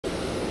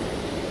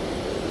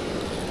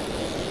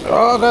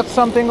Oh, got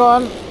something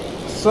on.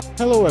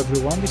 Hello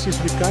everyone, this is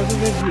Ricardo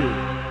review.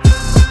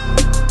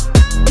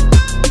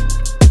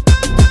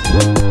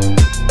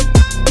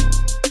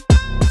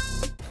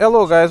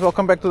 Hello guys,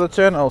 welcome back to the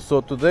channel.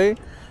 So today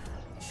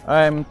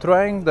I'm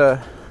trying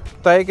the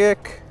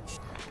Taigek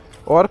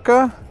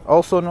Orca,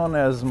 also known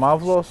as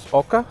Mavllos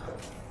OCKA.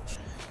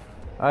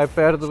 I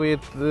paired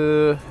with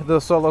the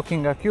Solo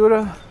King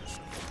Acura,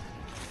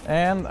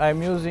 and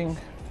I'm using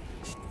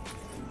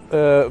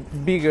a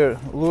bigger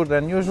lure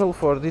than usual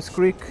for this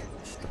creek.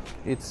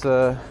 It's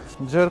a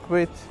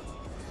jerkbait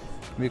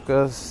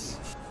because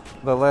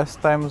the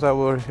last times I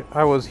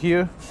was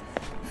here,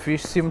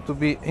 fish seem to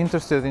be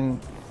interested in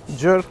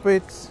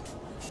jerkbaits,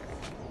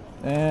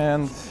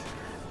 and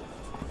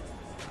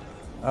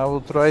I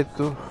will try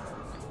to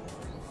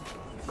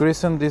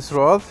christen this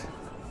rod.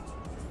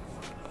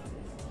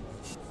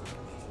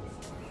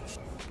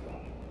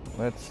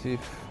 Let's see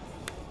if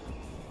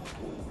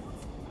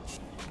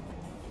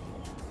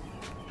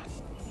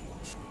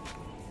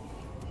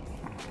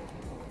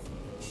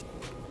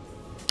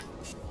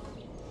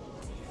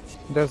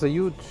there's a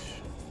huge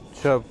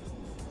chub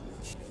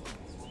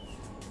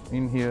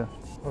in here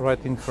right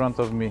in front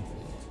of me,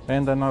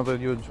 and another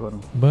huge one.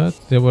 But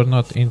they were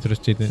not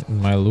interested in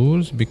my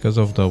lures because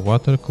of the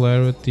water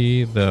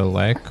clarity, the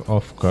lack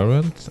of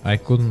current. I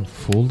couldn't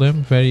fool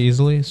them very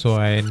easily, so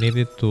I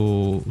needed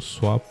to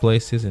swap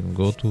places and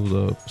go to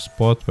the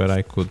spot where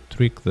I could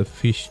trick the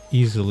fish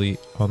easily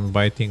on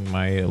biting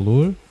my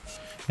lure,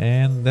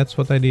 and that's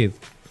what I did.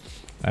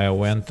 I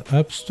went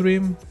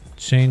upstream,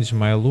 changed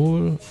my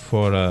lure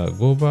for a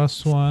Go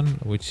Bass one,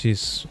 which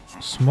is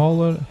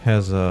smaller,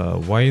 has a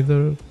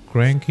wider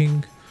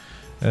cranking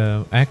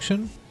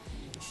action,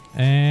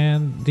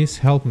 and this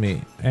helped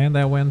me. And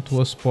I went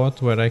to a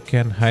spot where I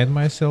can hide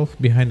myself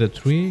behind a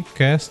tree,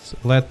 cast,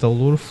 let the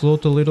lure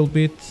float a little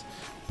bit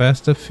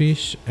past the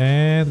fish,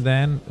 and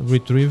then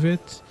retrieve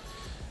it,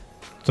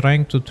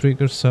 trying to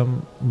trigger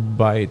some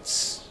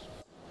bites.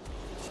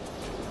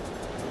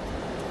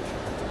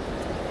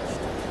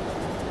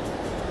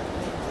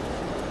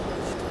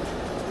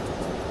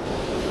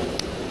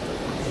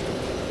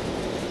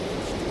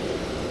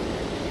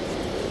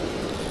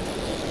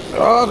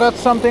 Oh, got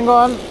something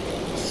on.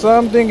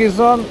 Something is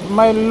on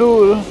my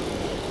lure.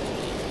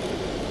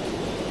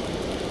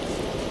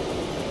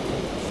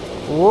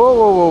 Whoa,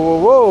 whoa, whoa, whoa,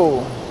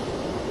 whoa.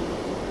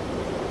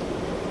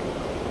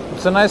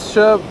 It's a nice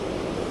chub.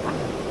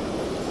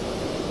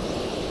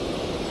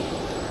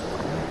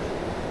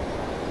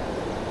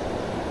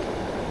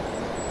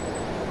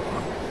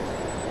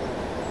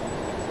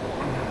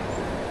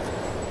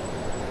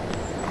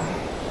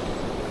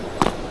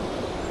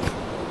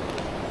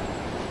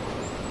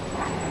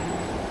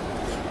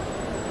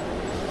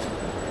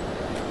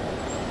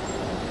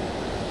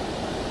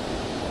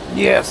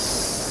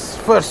 Yes,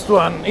 first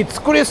one. It's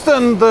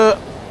Kristen, the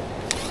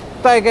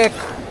Taigek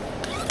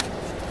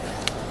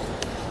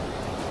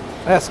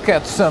has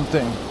catch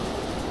something.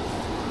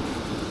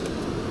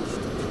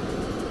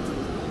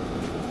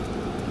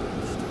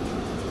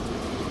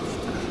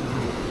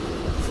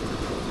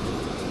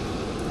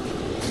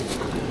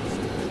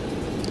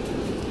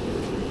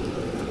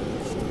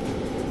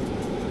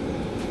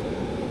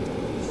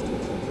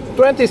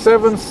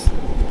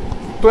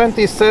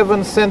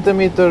 Twenty-seven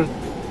centimeter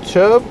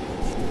chub.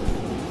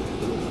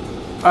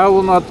 I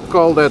will not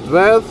call that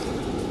bad.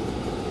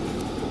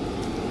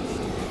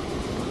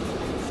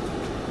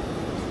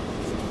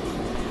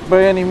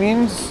 By any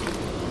means.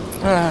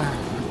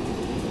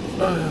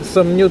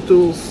 Some new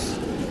tools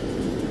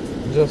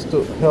just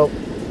to help.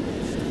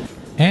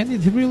 And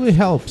it really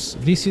helps.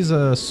 This is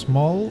a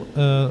small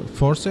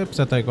forceps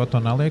that I got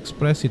on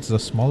Aliexpress. It's a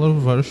smaller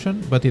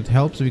version, but it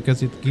helps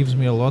because it gives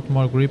me a lot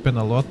more grip and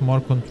a lot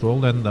more control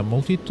than the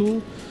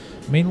multi-tool.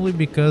 Mainly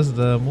because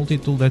the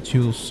multi-tool that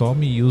you saw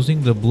me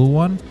using, the blue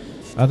one,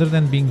 other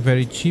than being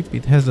very cheap,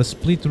 it has a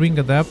split ring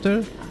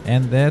adapter,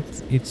 and that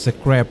it's a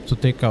crap to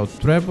take out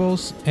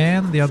trebles.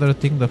 And the other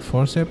thing the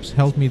forceps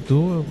helped me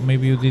do,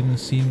 maybe you didn't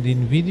see it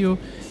in video,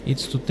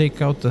 it's to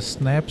take out the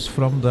snaps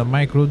from the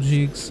micro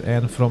jigs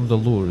and from the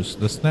lures.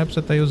 The snaps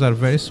that I use are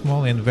very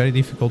small and very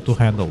difficult to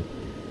handle.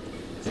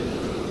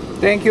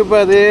 Thank you,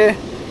 buddy.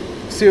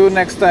 See you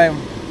next time.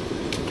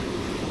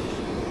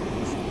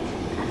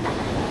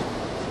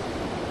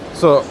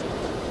 So,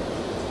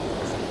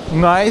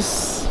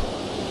 nice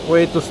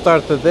way to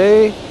start the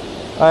day.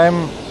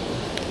 I'm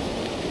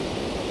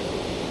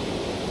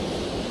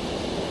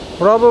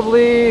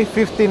probably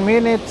 15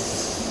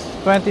 minutes,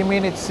 20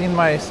 minutes in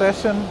my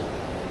session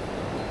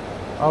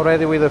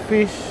already with a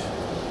fish.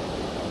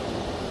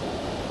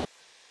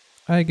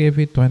 I gave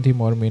it 20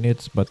 more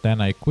minutes, but then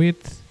I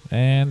quit,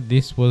 and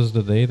this was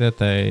the day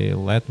that I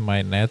let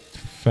my net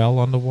fell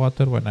on the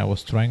water when I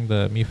was trying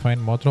the Me Fine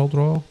Motrol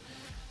draw.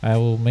 I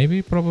will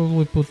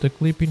probably put a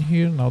clip in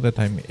here now that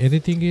I'm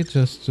editing it,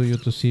 just so you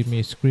to see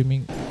me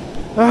screaming.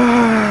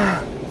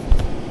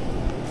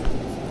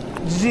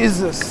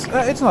 Jesus!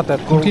 It's not that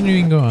cool.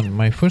 Continuing on,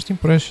 my first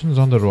impressions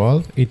on the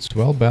rod, it's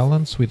well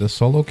balanced with a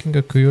solo king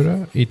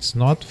Akira, it's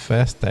not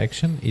fast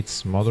action,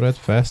 it's moderate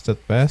fast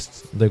at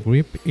best, the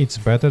grip, it's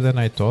better than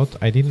I thought,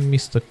 I didn't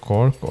miss the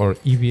cork or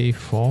EVA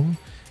foam,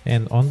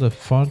 and on the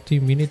 40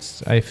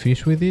 minutes I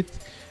fish with it,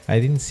 I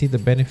didn't see the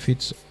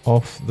benefits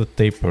of the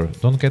taper.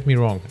 Don't get me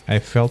wrong, I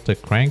felt the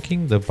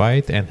cranking, the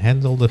bite and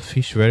handled the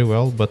fish very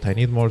well, but I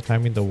need more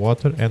time in the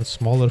water and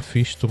smaller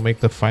fish to make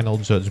the final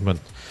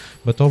judgment.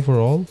 But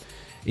overall,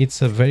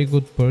 it's a very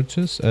good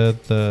purchase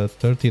at the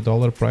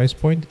 $30 price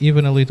point,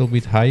 even a little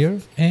bit higher.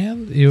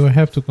 And you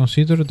have to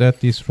consider that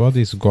this rod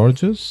is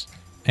gorgeous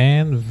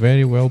and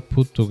very well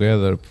put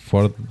together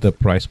for the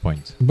price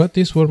point. But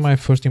these were my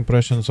first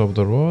impressions of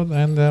the rod,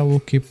 and I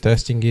will keep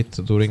testing it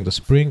during the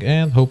spring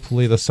and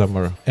hopefully the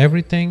summer.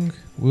 Everything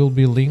will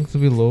be linked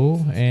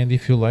below, and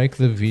if you like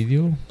the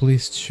video,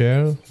 please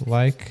share,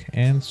 like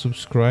and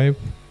subscribe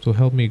to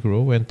help me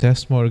grow and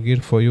test more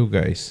gear for you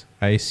guys.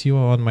 I see you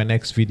on my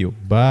next video.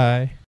 Bye!